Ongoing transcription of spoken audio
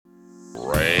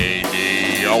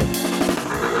Radio.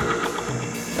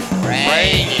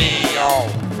 Radio.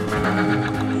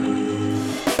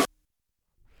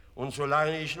 Und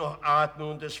solange ich noch atme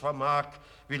und es vermag,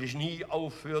 will ich nie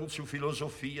aufhören zu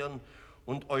philosophieren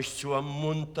und euch zu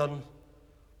ermuntern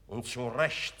und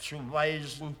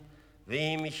zurechtzuweisen,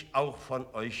 wem ich auch von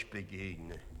euch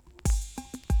begegne.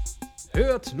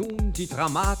 Hört nun die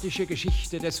dramatische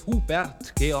Geschichte des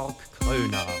Hubert Georg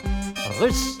Kröner,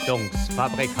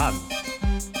 Rüstungsfabrikant.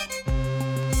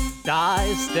 Da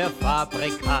ist der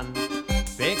Fabrikant,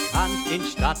 bekannt in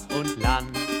Stadt und Land.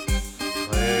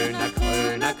 Kröner,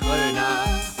 Kröner, Kröner,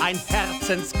 ein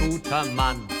herzensguter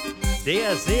Mann,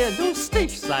 der sehr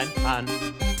lustig sein kann.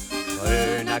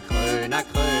 Kröner, Kröner,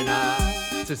 Kröner,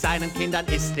 zu seinen Kindern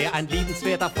ist er ein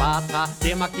liebenswerter Vater.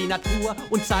 Der mag die Natur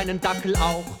und seinen Dackel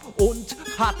auch und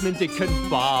hat nen dicken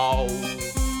Bauch.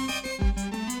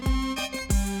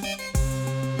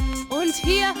 Und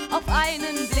hier auf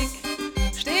einen Blick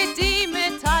steht die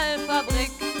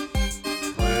Metallfabrik.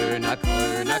 Kröner,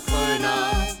 Kröner,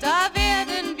 Kröner, Da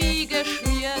werden wie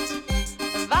geschmiert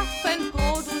Waffen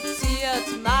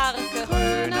produziert, Marke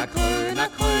Kröner, Kröner,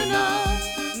 Kröner.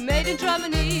 Made in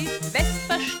Germany, best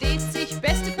versteht sich,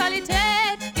 beste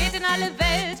Qualität, geht in alle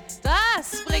Welt,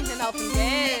 das bringt einen Haufen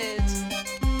Geld.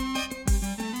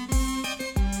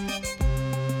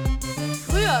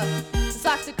 Früher,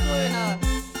 sagte Kröner,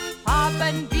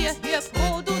 haben wir hier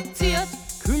produziert.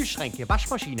 Kühlschränke,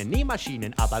 Waschmaschinen,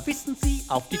 Nähmaschinen, aber wissen Sie,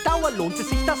 auf die Dauer lohnte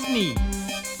sich das nie.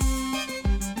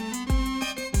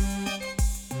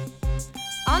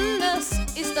 Anders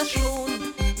ist das schon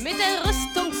mit der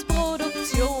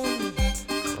Rüstungsproduktion.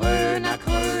 Kröner,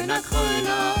 Kröner,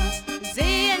 Kröner,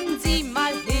 Sehen Sie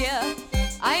mal her,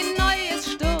 ein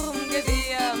neues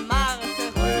Sturmgewehr,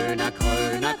 Marke Kröner,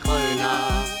 Kröner,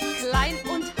 Kröner. klein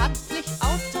und handlich,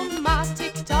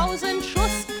 Automatik, 1000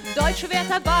 Schuss, deutsche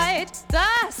Wertarbeit,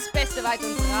 das Beste weit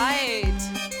und breit.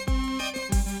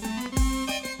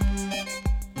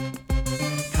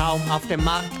 Kaum auf dem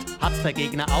Markt hat's der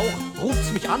Gegner auch,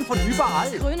 ruft's mich an von überall.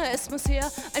 Kröner, es muss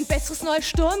her, ein besseres neues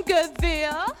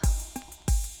Sturmgewehr.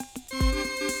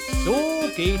 So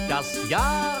geht das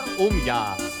Jahr um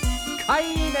Jahr.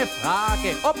 Keine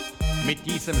Frage, ob mit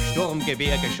diesem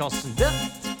Sturmgewehr geschossen wird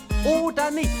oder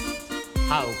nicht.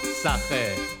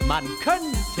 Hauptsache, man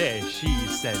könnte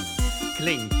schießen.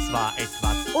 Klingt zwar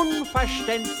etwas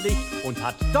unverständlich und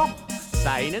hat doch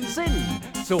seinen Sinn.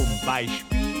 Zum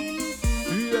Beispiel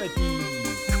für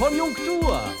die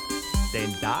Konjunktur.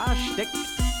 Denn da steckt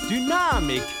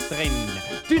Dynamik drin.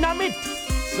 Dynamit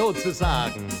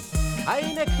sozusagen.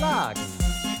 Keine Klagen,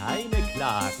 keine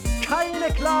Klagen,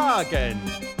 keine Klagen.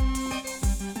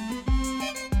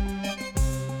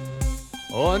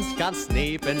 Und ganz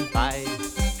nebenbei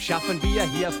schaffen wir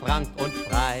hier frank und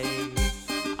frei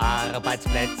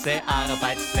Arbeitsplätze,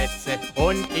 Arbeitsplätze.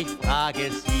 Und ich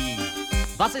frage Sie,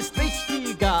 was ist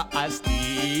wichtiger als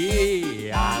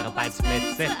die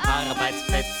Arbeitsplätze,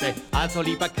 Arbeitsplätze? Also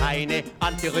lieber keine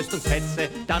Anti-Rüstungsfetze,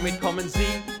 damit kommen Sie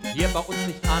hier bei uns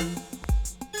nicht an.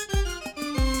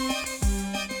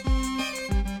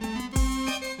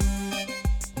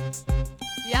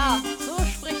 Ja, so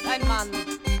spricht ein Mann,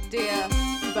 der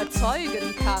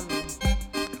überzeugen kann.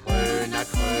 Kröner,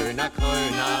 Kröner,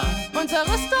 Kröner, Unser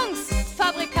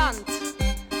Rüstungsfabrikant,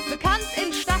 bekannt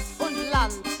in Stadt und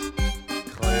Land.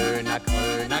 Kröner,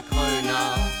 Kröner,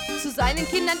 Kröner. Zu seinen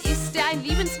Kindern ist er ein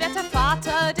liebenswerter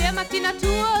Vater, der mag die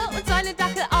Natur und seinen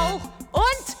Dackel auch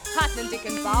und hat nen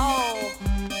dicken Bauch.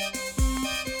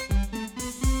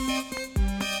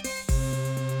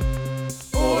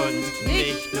 Und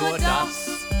nicht nur das,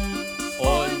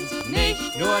 und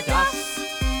nicht nur das,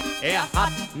 er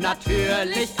hat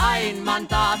natürlich ein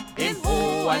Mandat im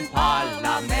Hohen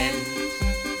Parlament,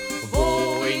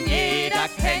 wo ihn jeder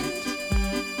kennt,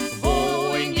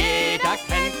 wo ihn jeder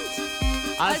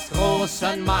kennt, als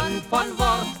großen Mann von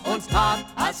Wort und Tat,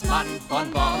 als Mann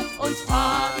von Wort und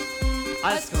Tat,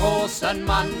 als großen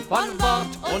Mann von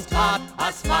Wort und Tat,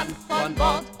 als Mann von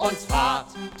Wort und Tat.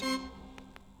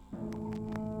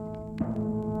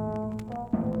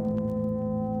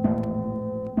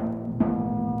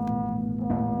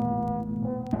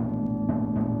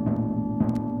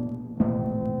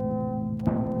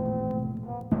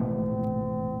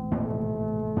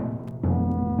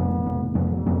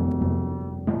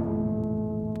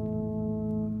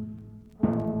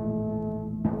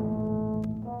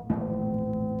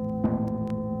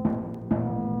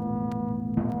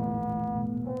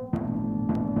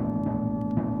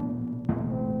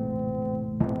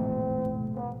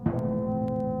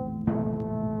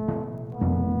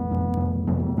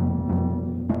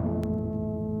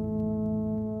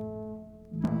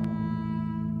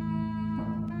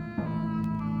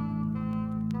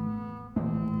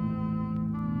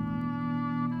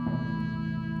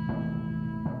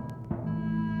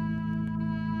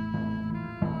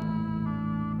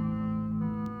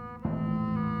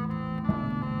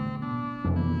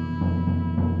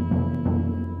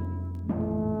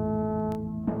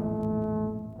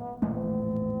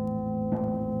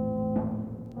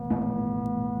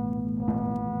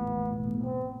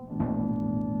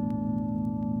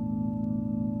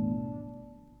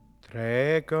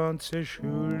 3 ganze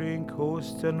Schüling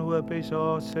kosten nur bis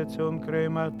außer zum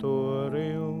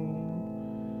Krematorium.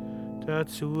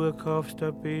 Dazu kaufst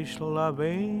ein bisschen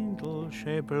Lavendel,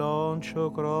 schön blau und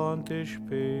schon grande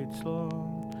Spätzle.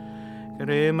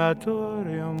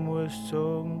 Krematorium muss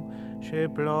sagen,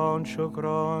 schön blau und schon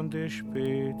grande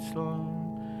Spätzle.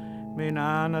 Mit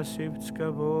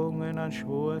 71er Wagen in einem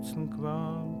schwarzen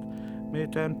Gewand,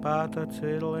 mit ein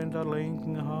Paterzettel in der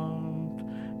linken Hand,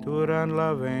 durch ein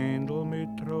Lavendel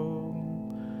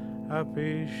mittragen, ein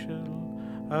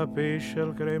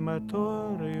bisschen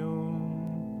Krematorium.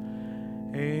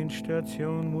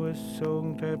 Endstation muss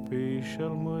sagen, der Bischel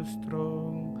muss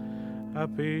tragen, ein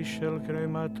bisschen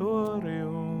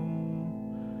Krematorium.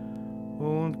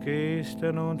 Und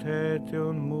gestern und heute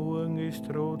und morgen ist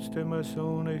trotzdem ein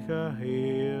sonniger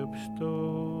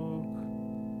Herbsttag.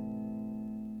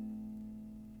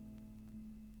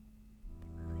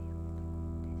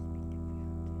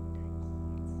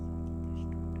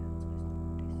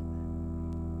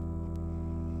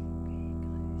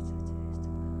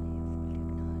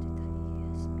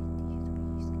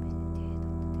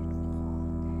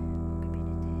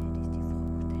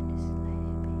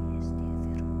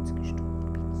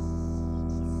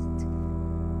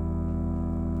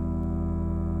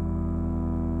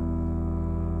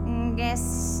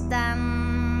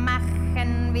 Gestern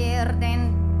machen wir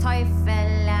den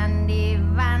Teufel an die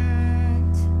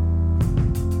Wand.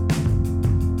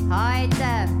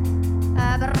 Heute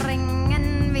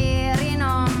bringen wir ihn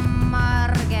um,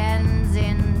 morgen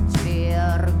sind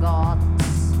wir Gott.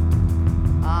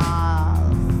 Oh,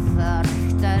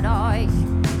 fürchtet euch,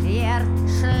 ihr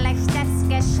schlechtes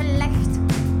Geschlecht.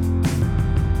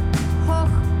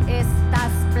 Hoch ist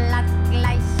das Blatt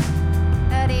gleich,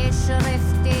 die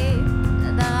Schrift, die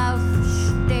drauf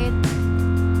steht.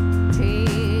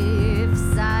 Tief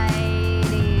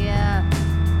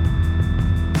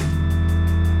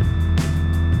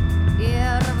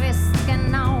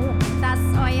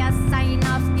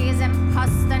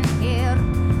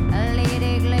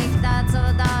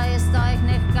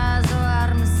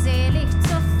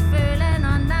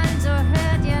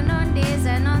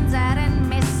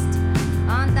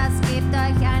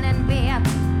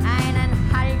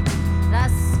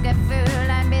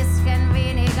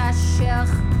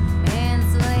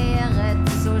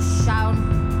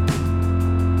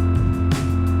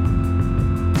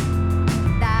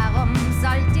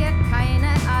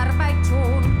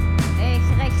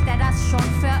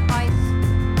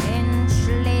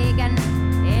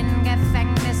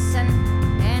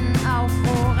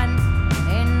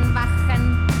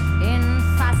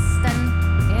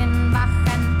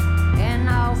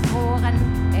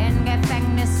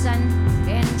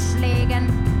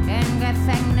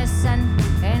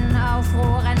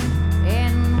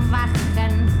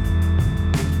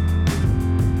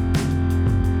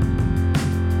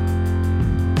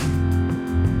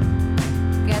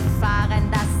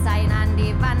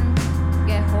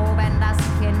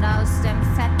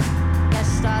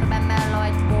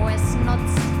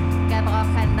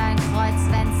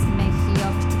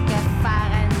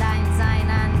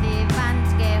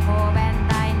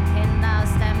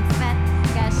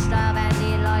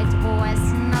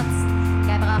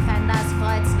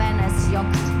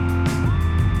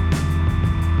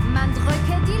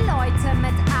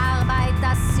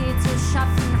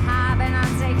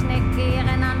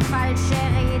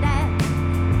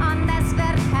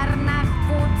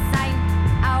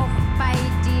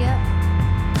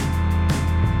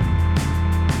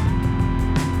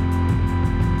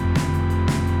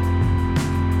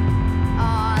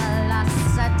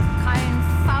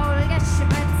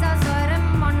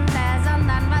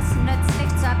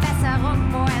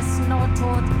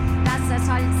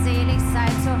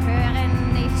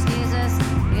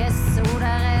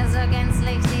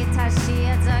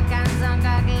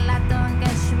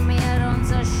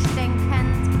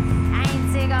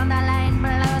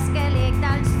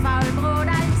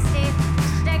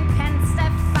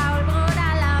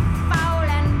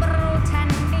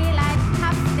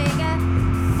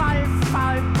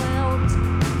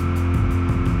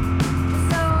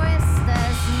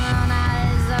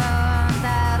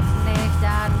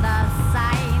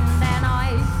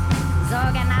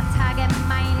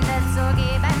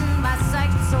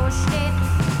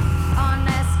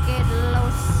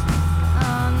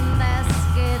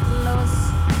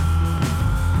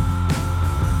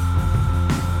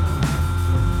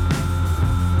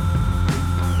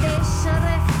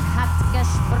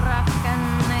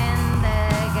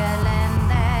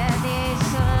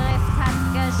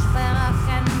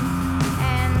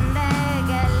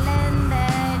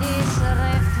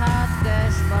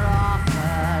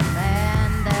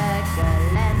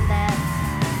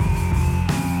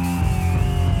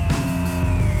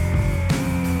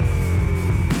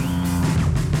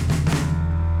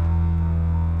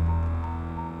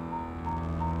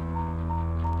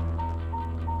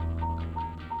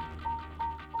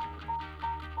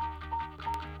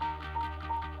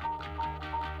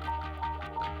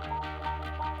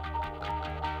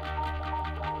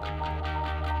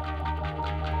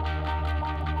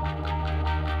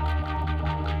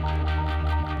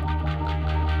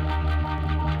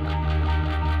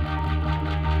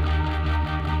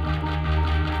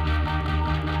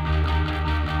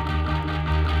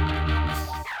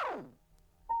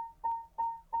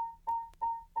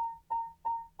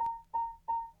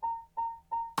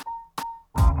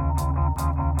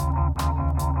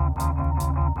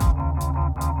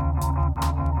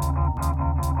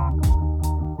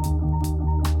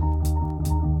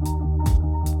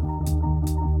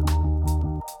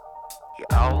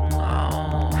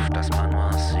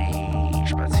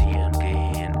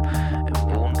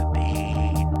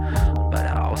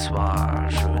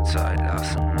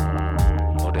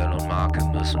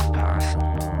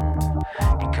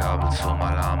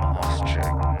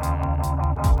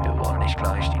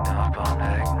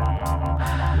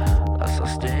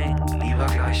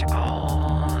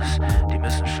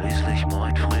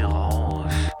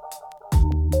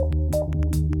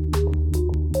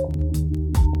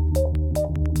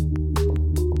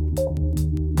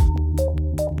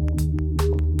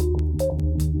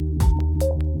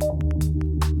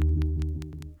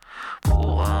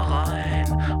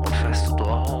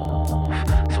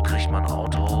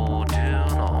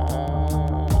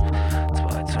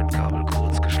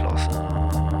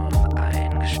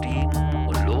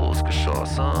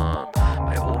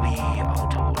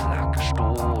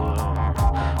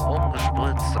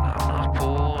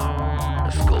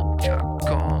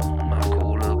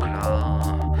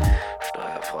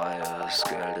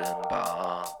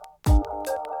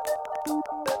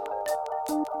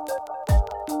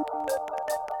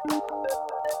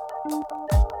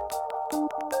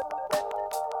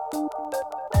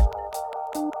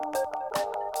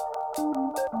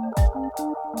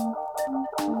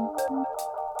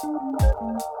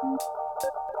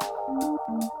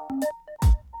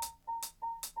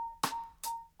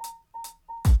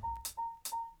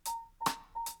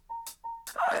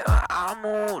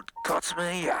Armut, kotz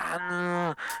mich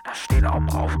an. Da steht auch ein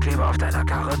Aufkleber auf deiner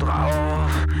Karre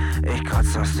drauf. Ich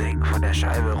kotz das Ding von der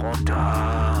Scheibe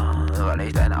runter, weil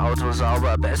ich dein Auto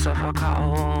sauber besser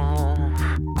verkauf.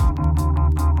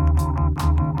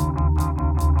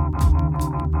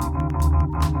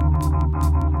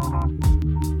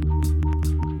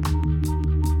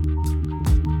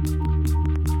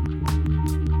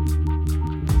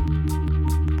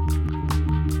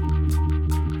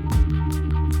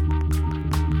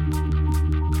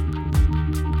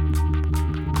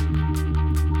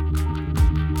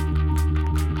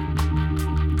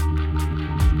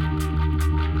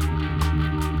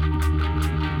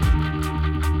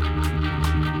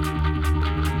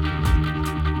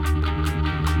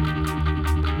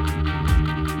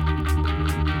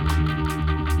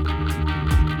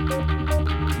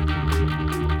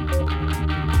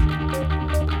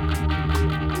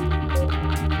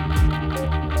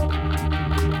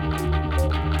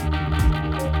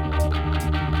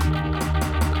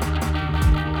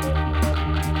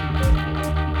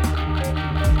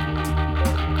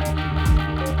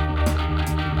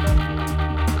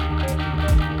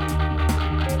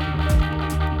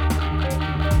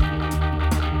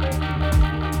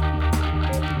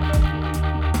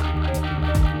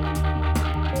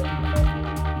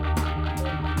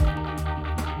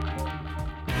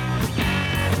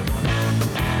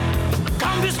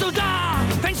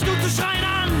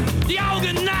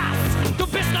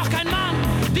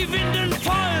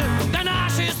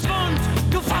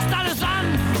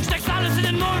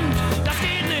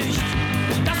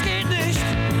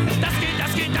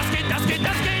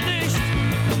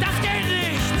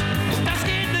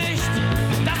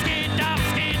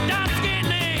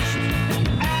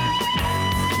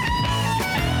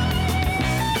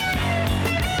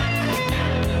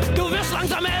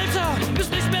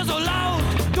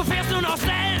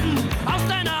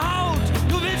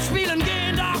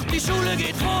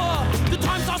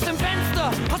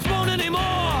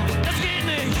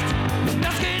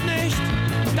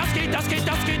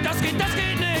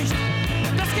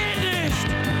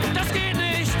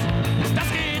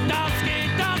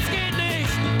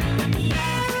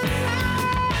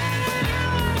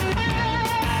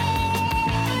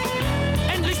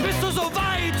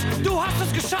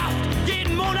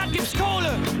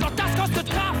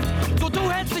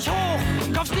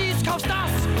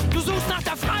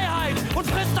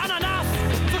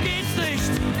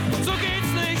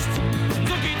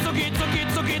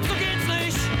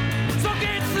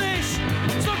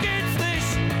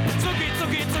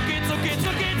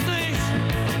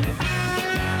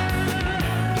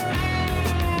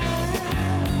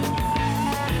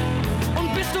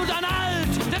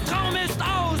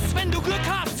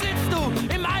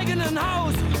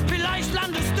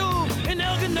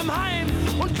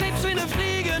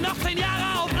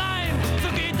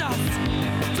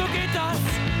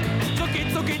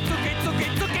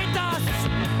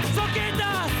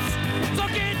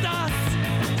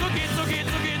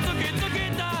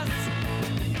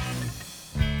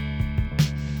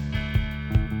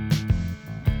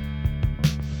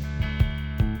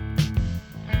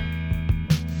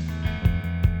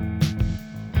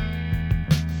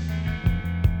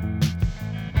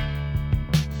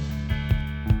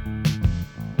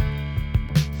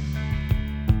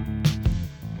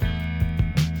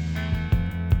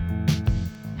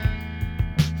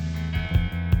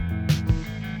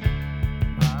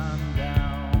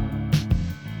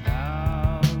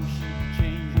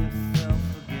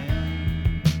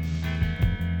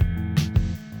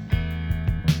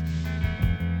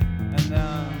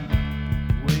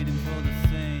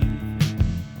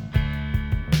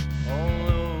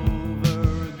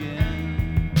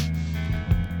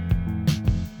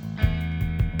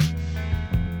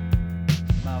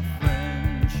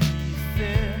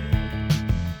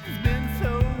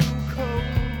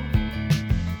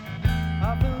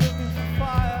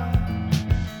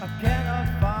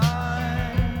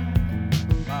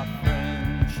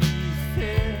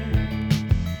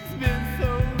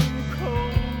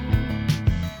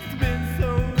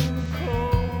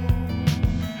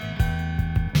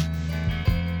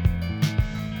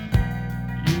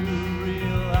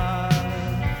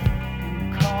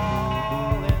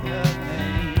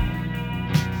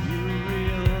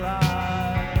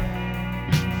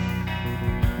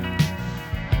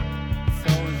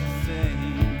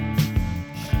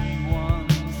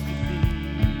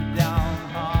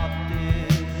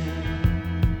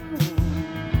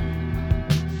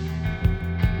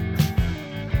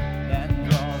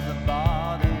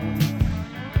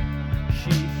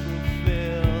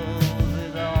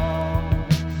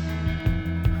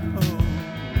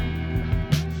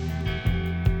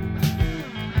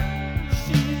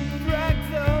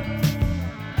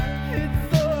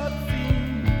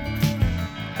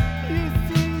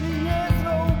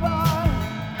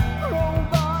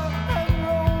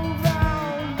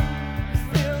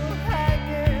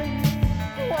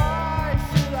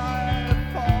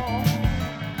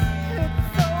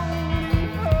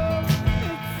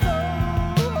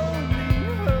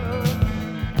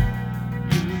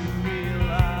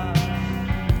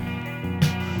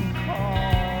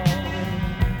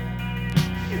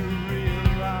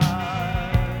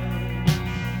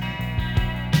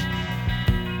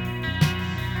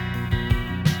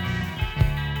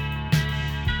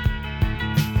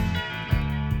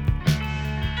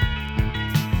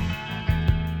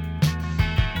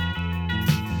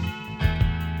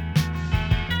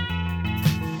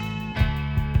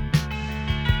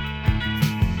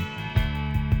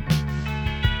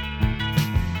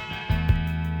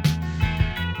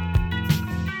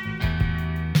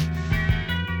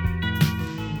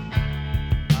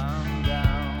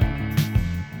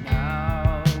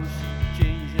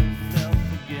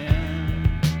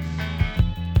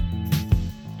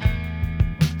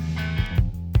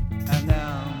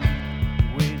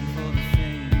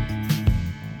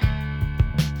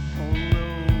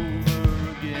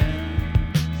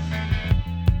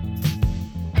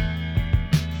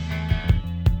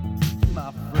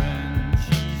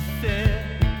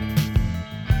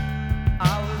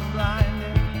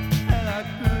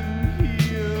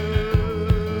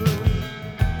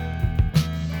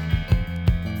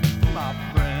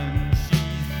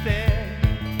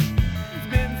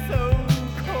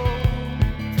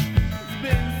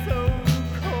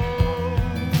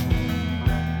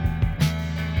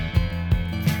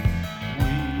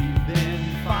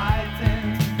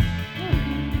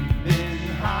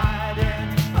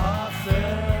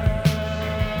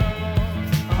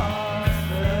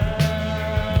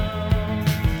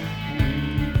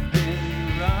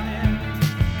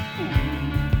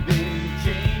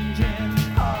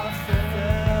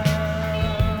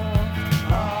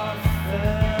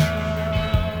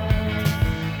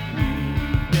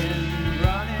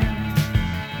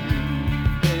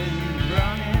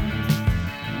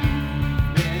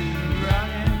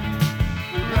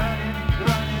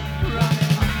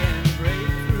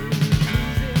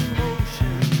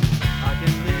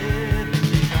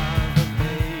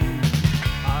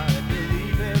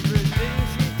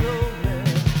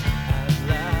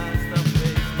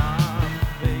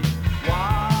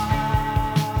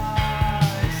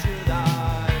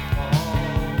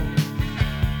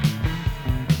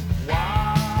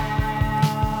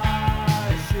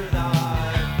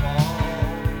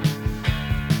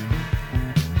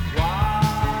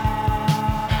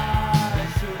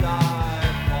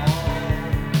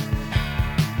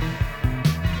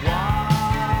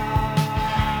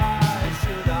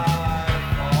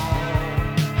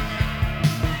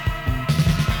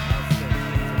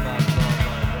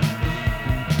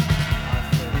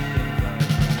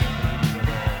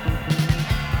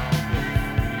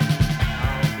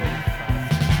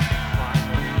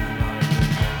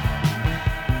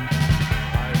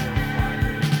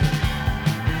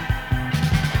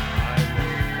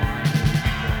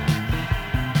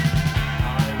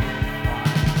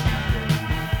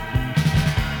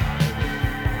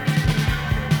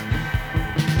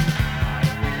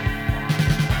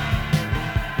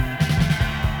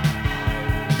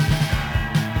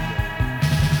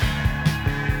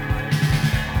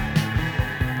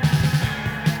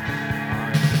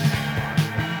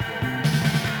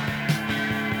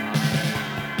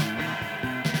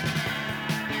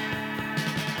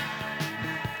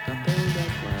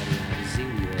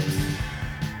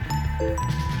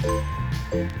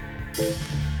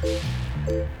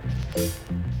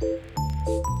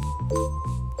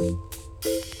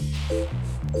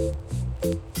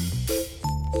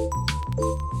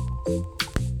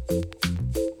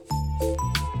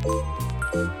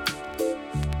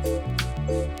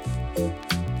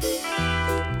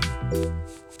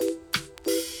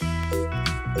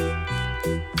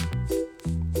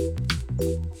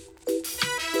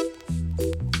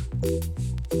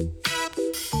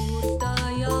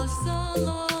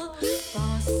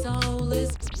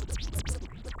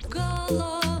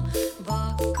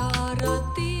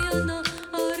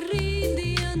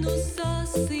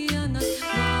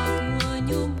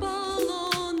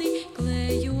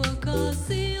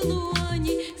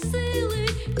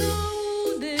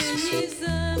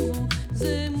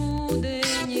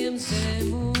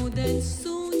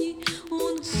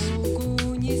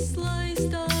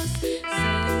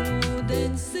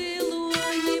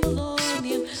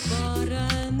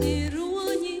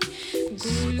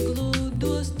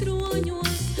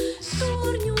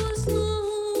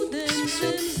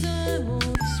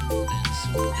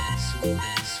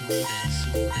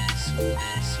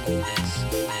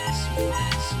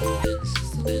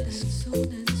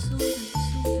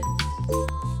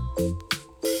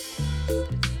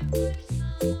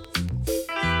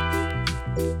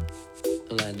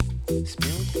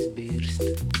 Smiltis birst,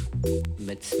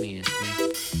 bet smiekli,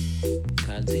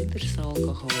 kā dzintars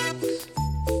alkohols.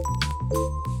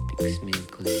 Tik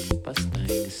smieklīgi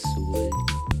pastaigas soļi,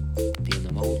 tie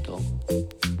nav auto.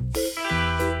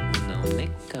 Un nav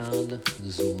nekāda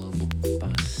zobu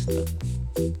pasta.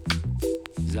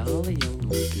 Zāle jau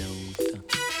nopļauta,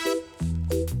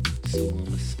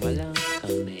 somas vaļā kā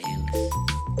mēlis.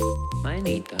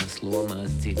 Mainītās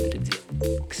lomās dzirdi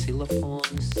dzird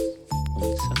ksilofons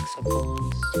un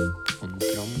saksofons un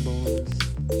trombons.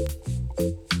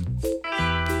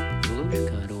 Gluži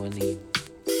kā ronī.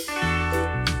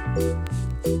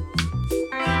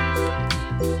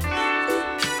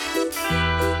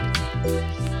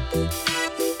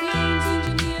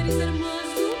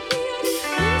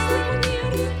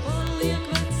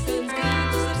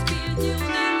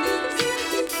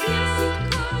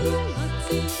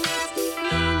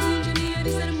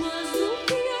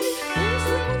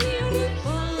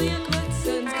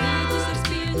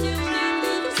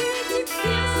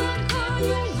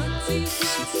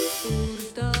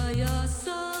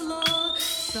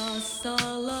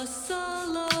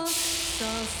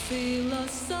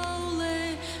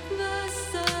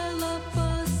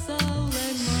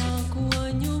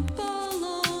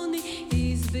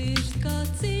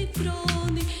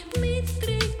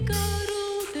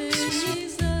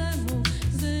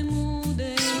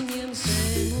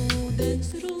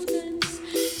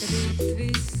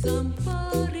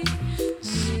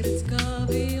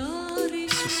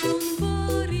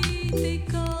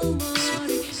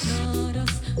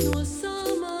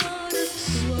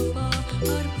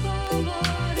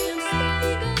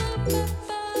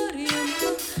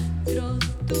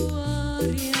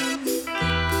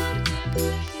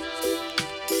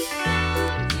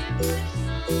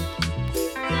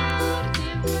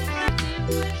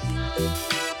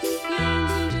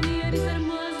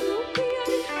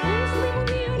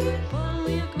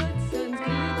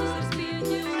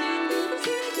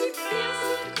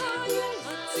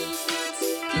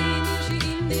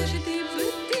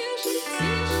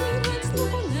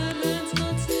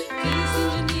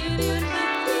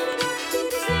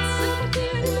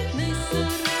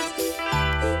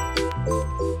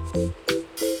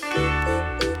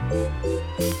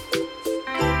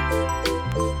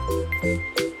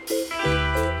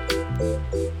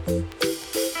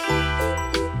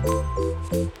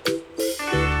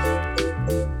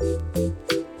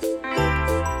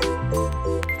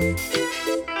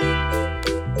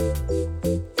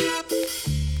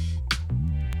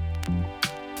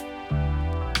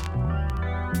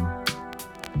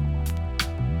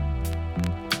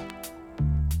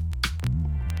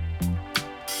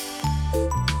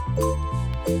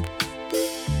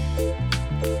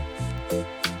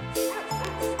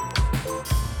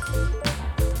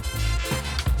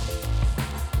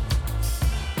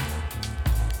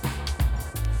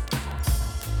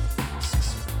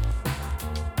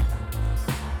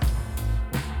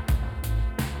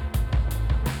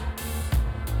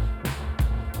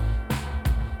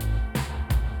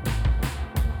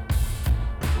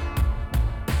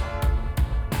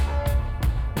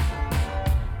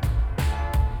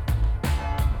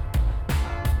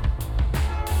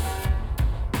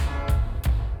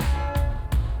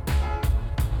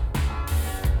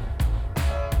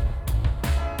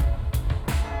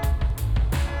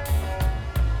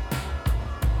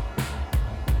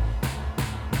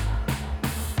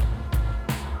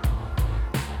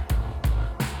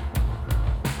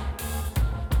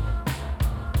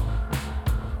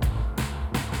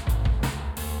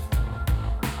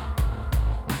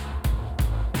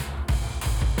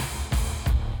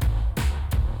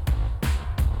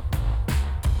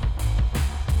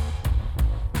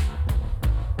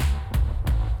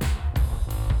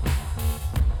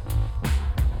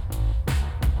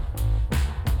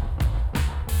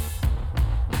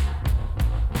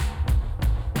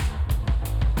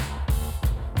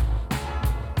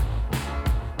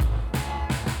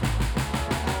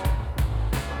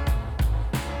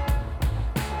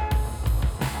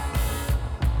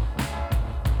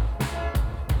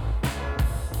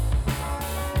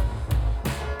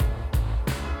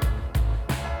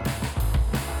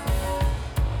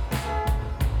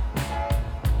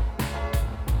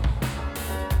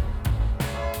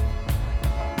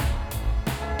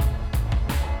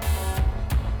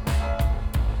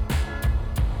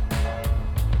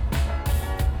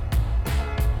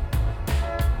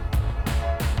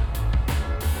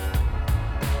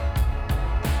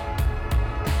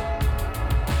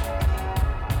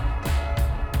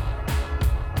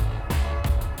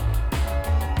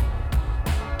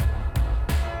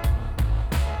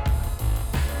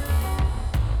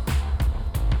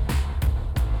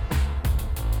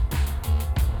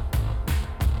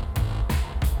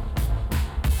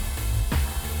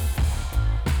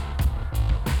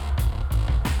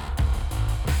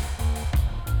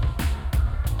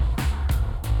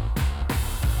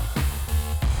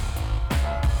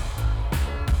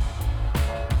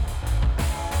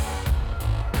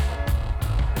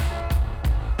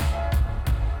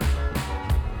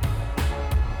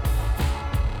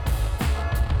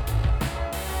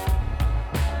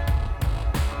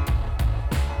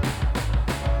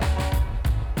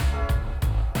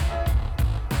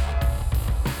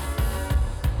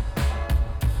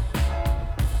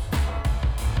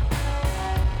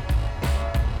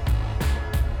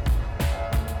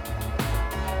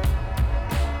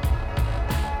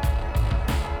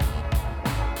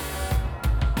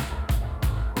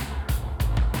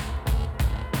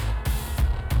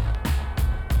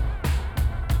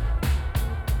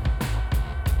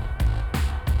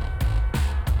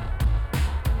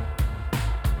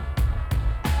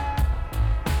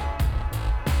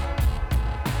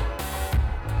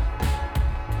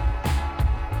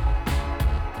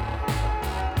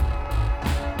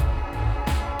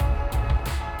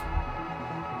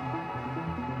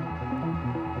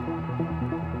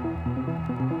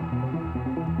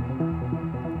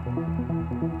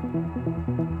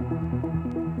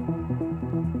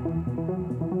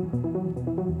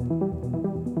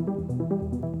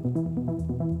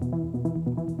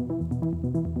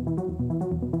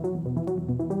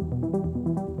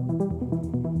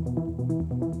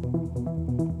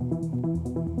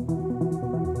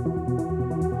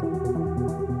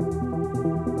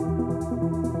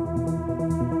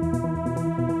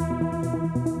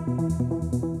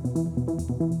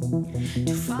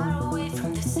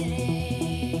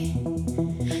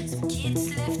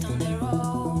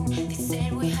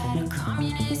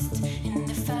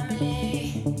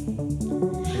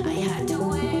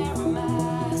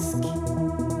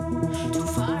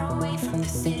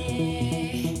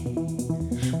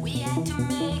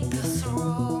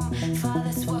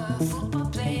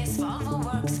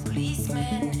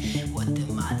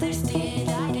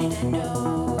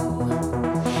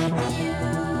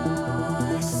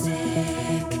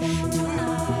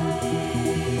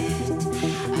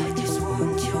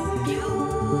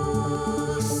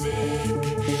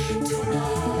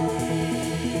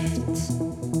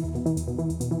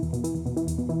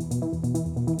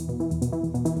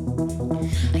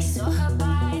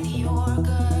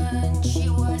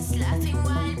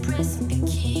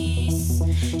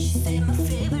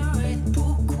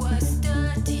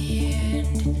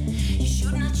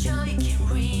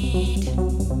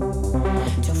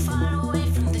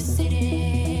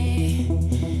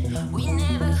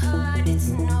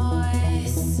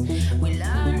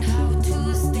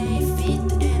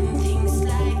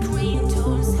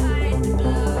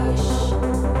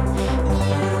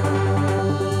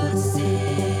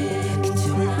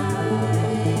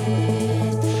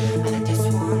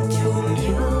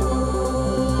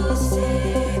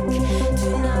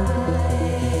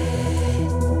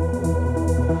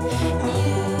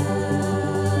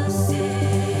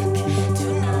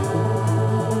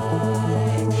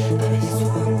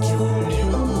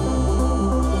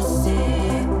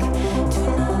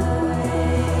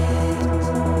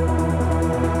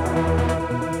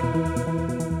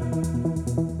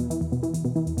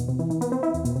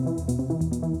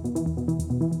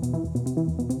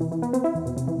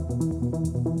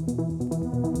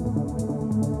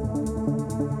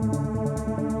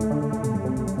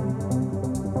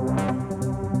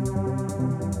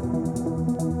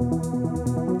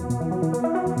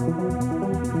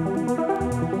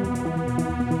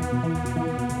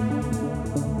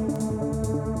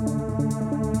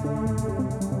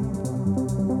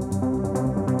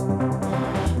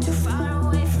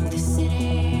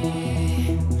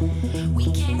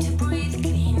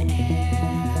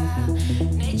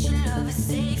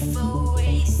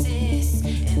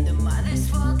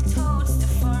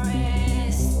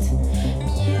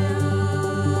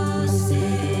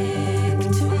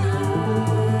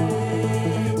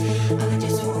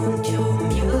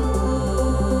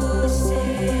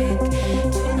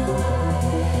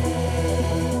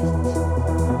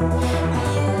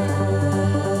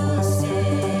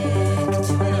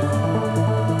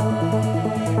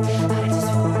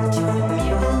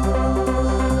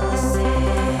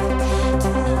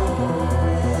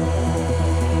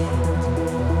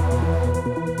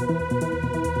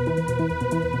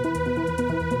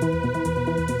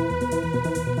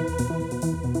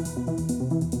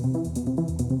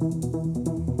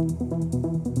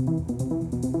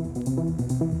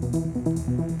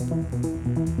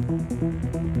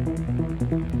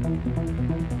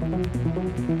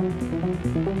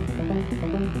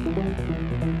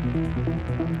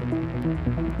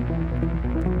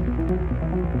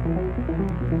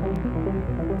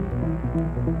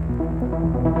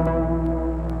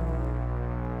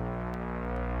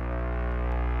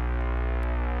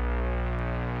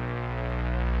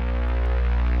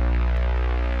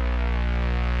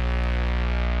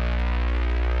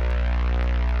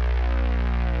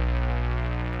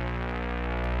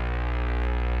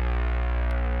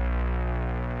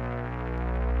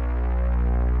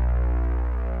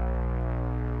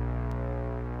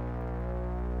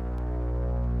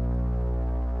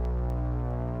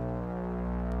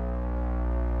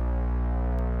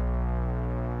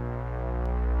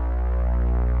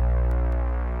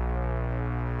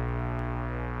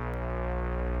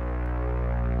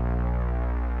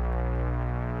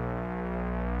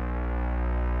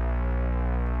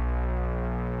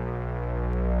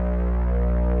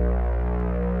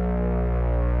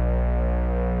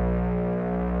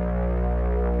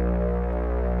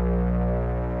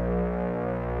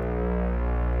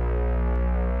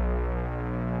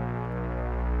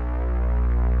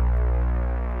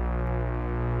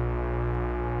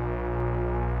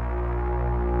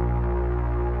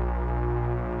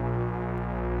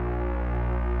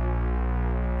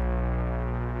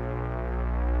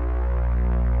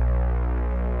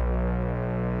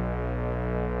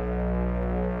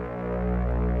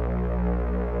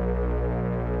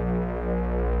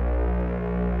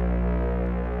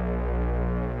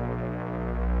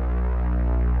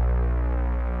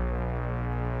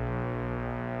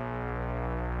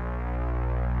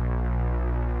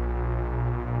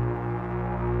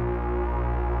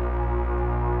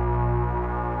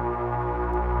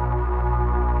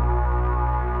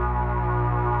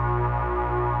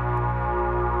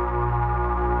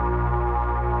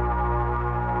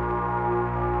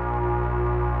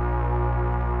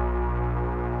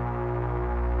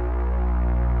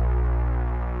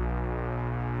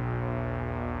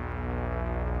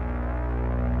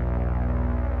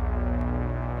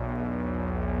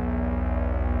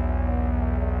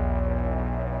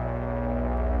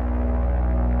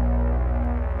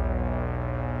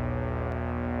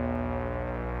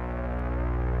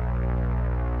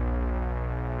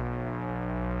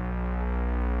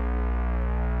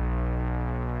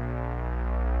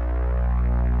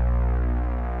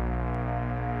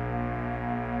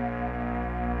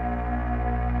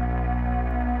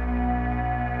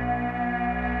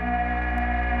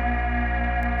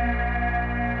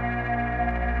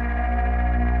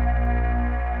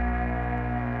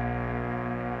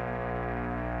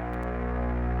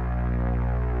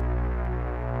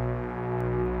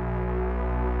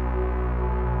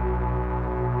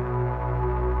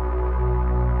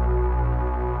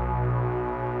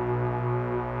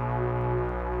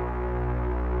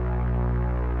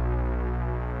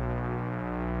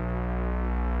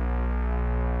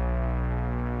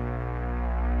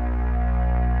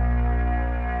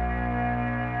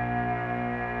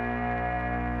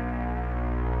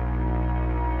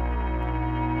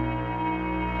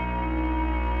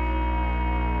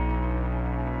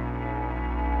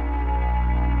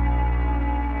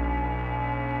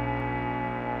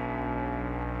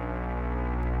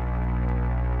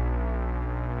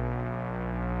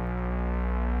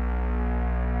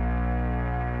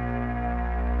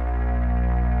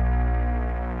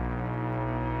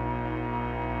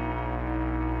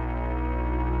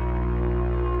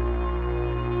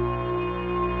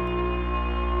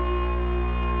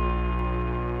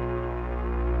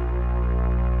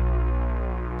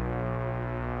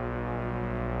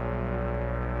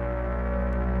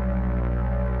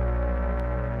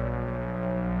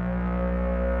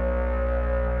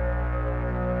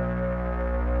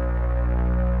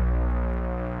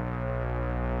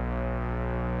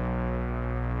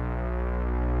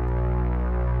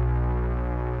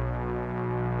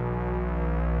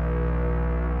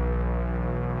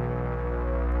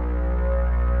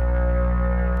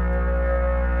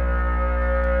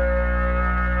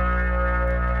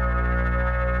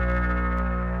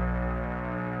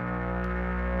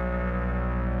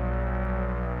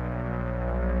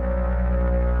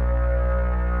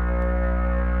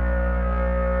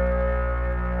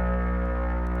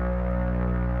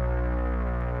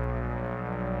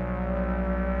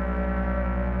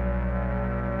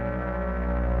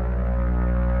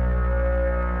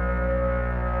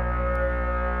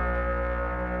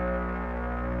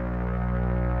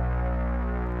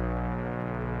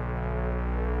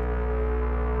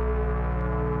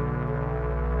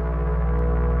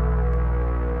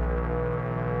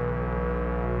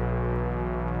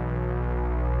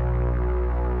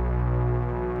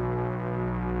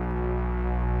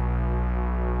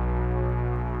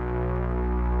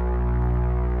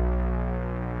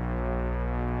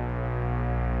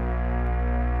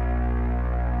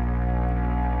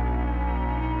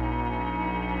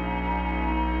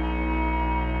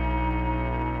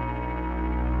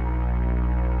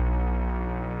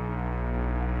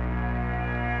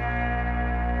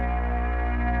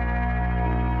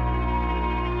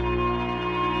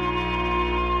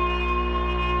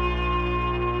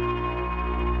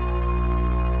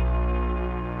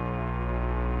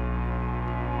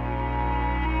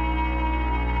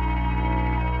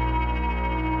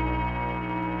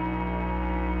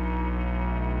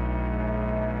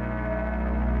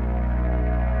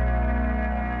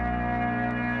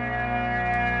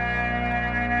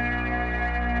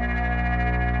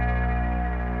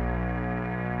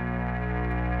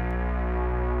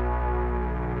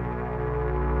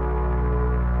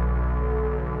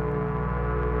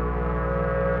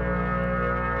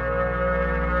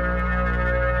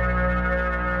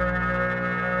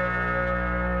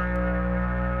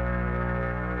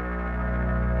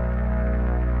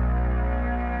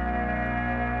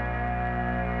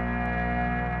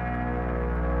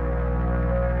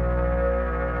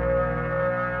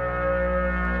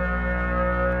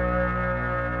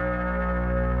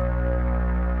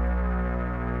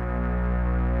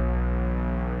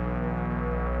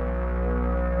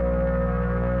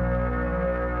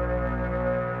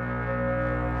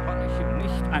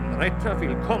 nicht ein Retter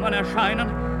willkommen erscheinen,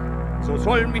 so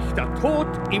soll mich der Tod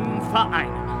ihm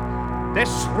vereinen.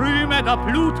 Des rühme der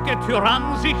blutge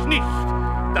Tyrann sich nicht,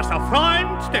 dass der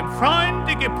Freund dem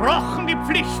Freunde gebrochen die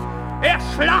Pflicht. Er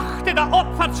schlachte der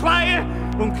Opfer zweie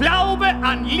und glaube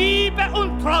an Liebe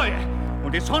und Treue.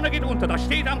 Und die Sonne geht unter, da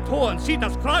steht am Tor und sieht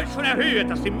das Kreuz schon erhöht,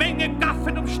 dass die Menge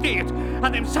gaffend umsteht.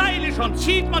 An dem Seile schon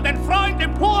zieht man den Freund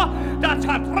empor, da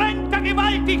zerdrängt er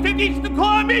gewaltig den dichten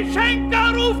Chor. Mich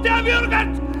Schenker ruft er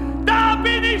würgend, da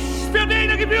bin ich für den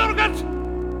er gebürgert.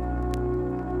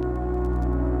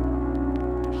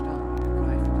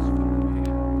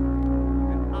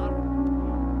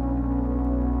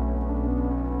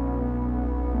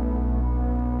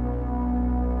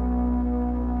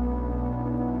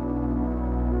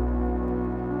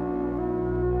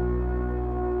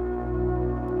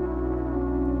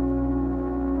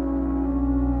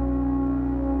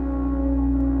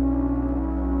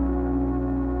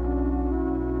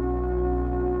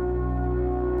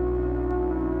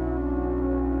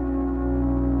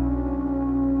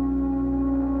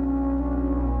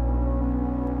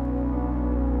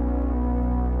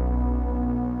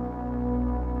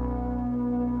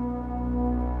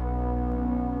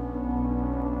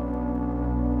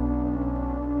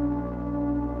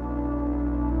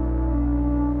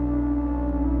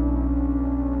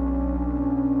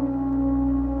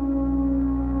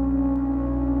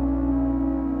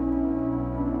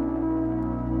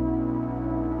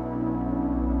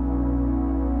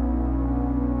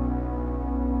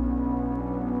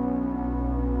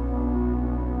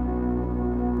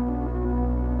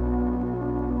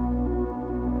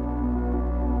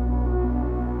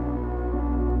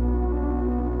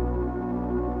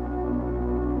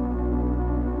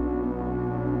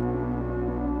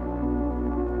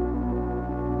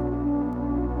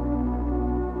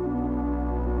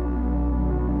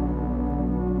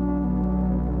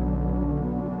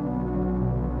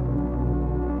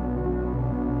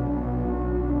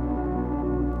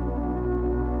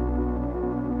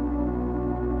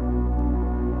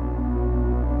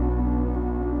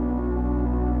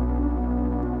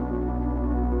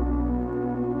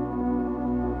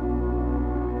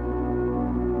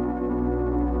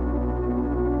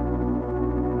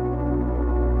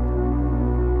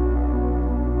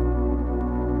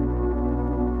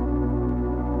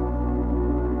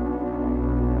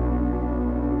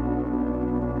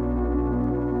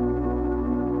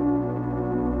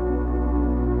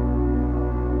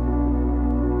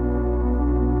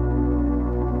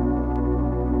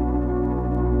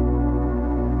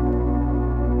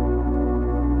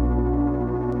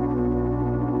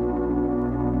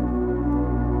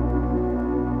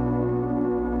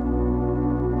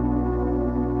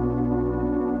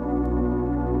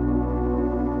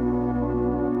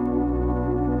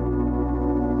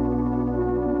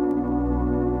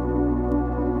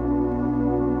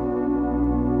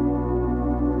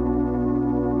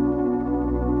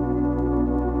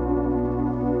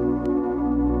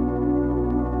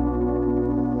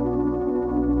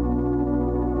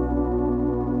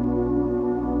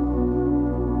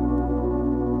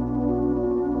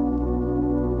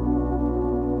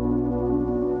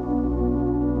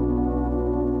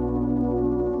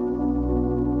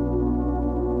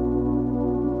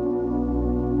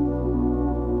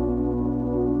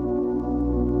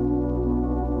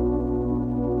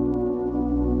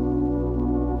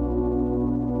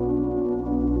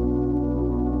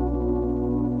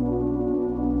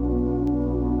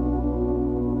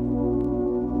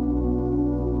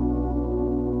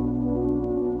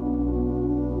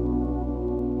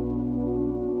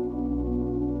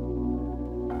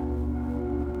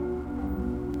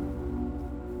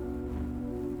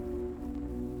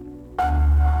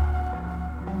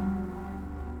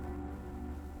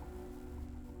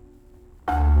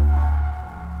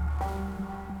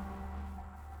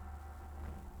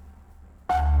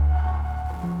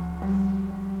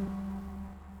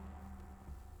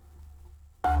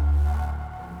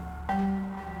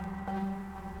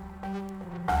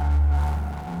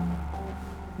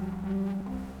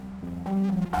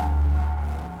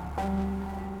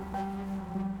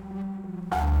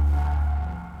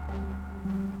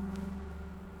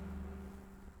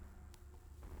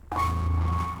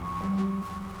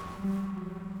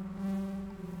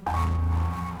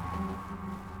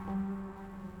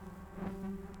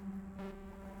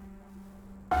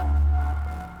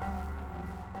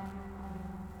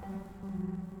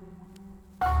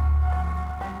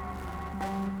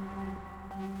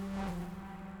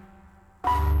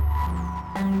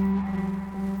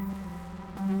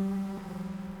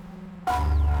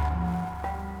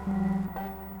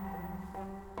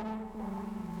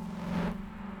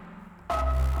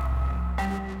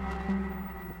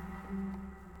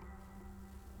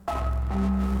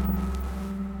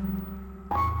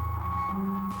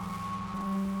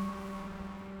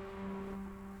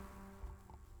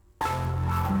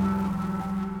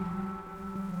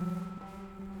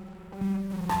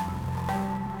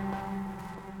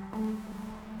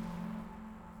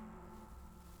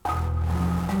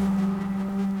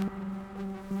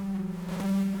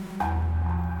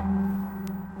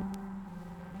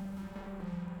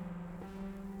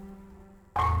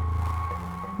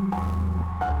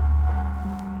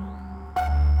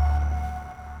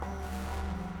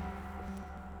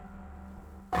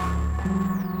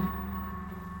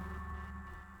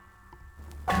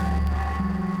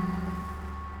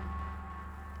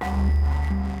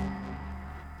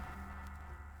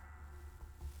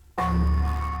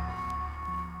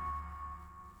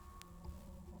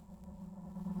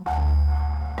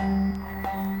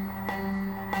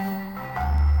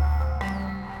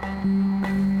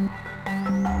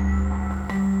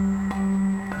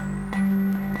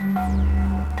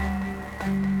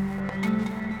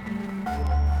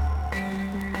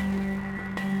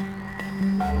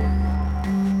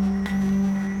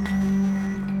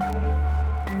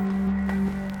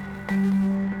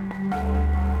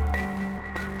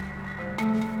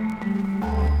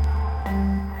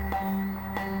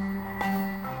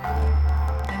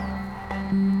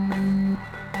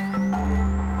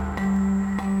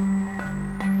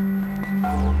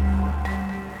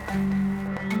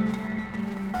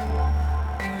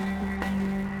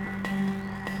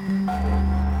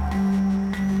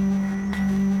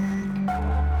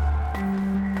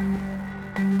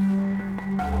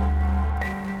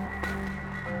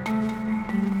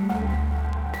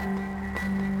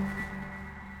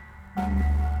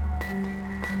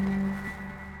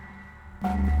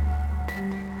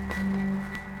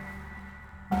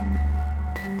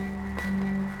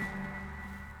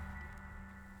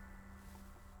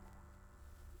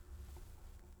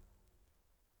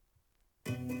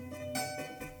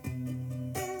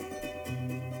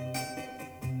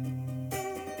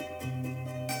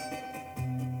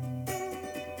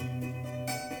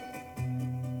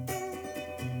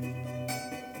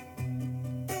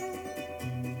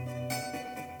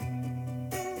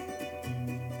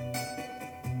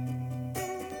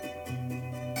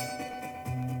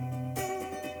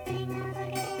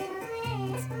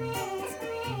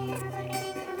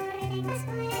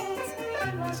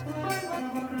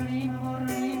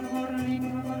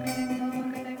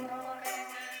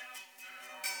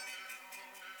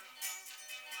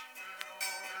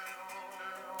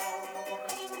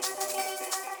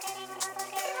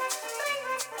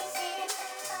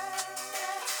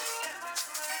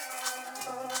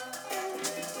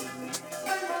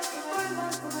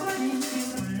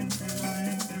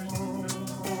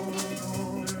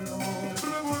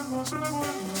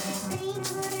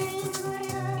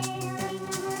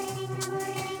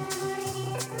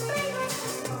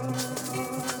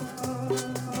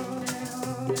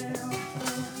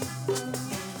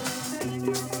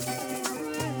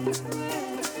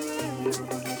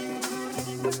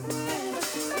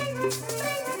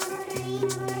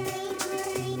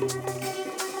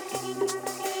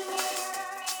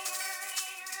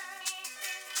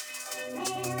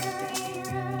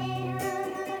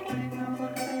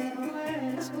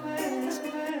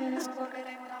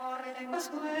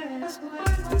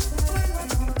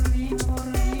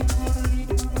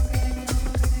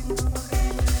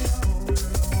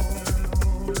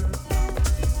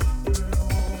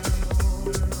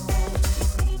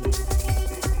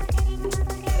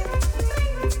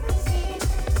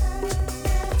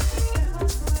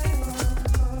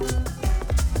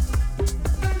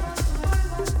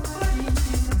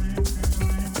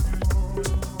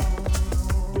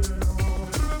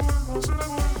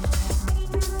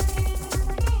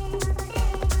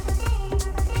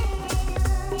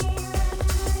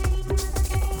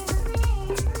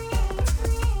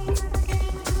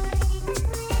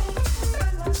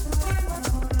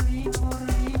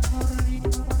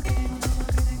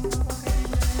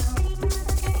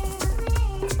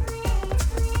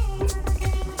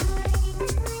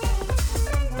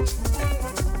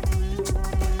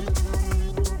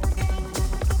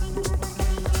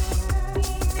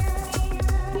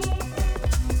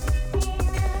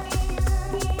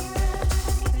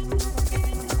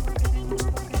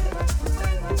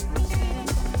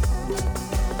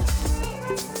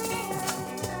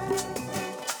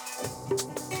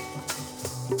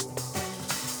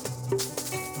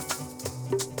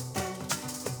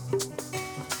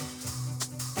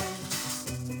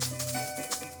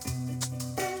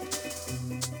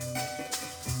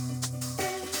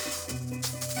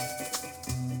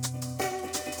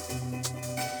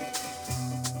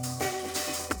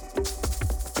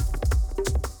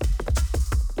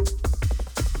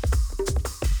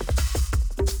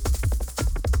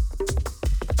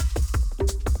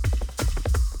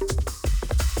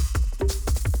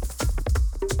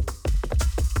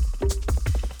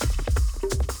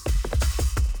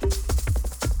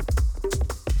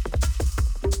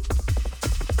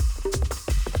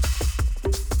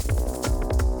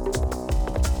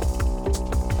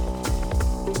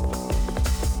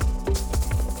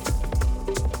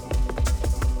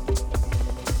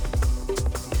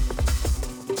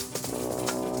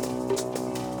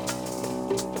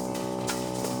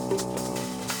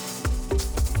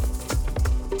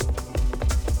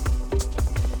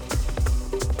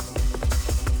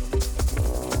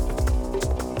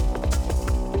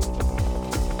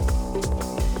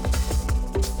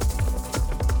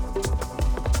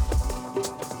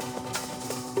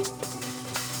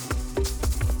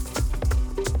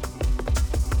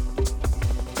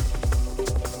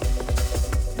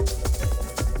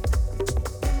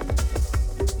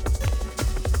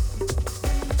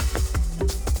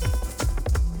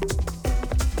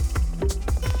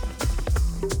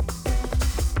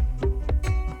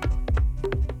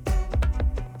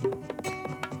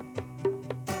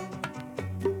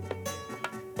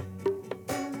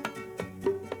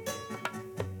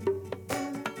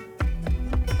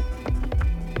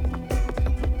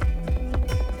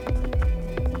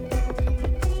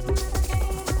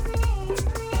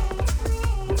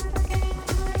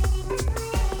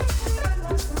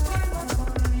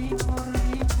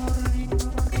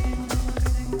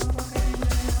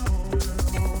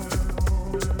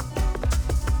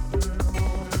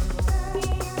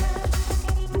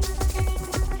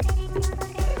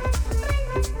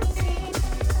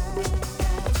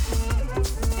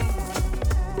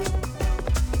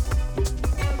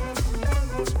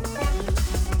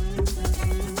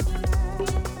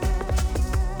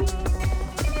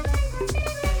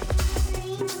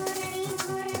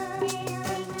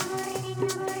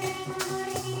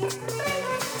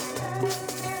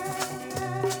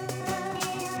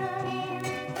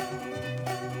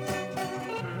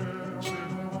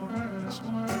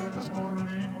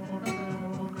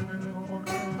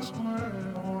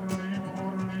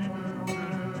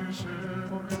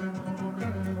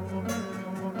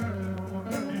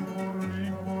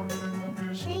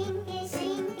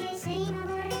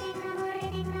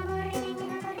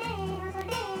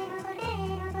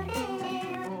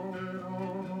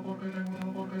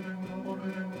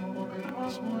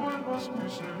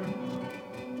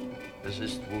 Es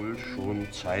ist wohl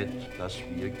schon Zeit, dass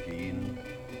wir gehen.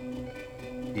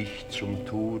 Ich zum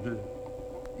Tode,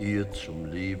 ihr zum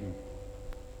Leben.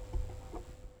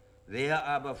 Wer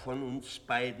aber von uns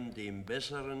beiden dem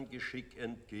besseren Geschick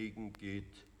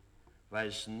entgegengeht,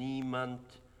 weiß niemand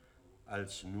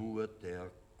als nur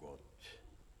der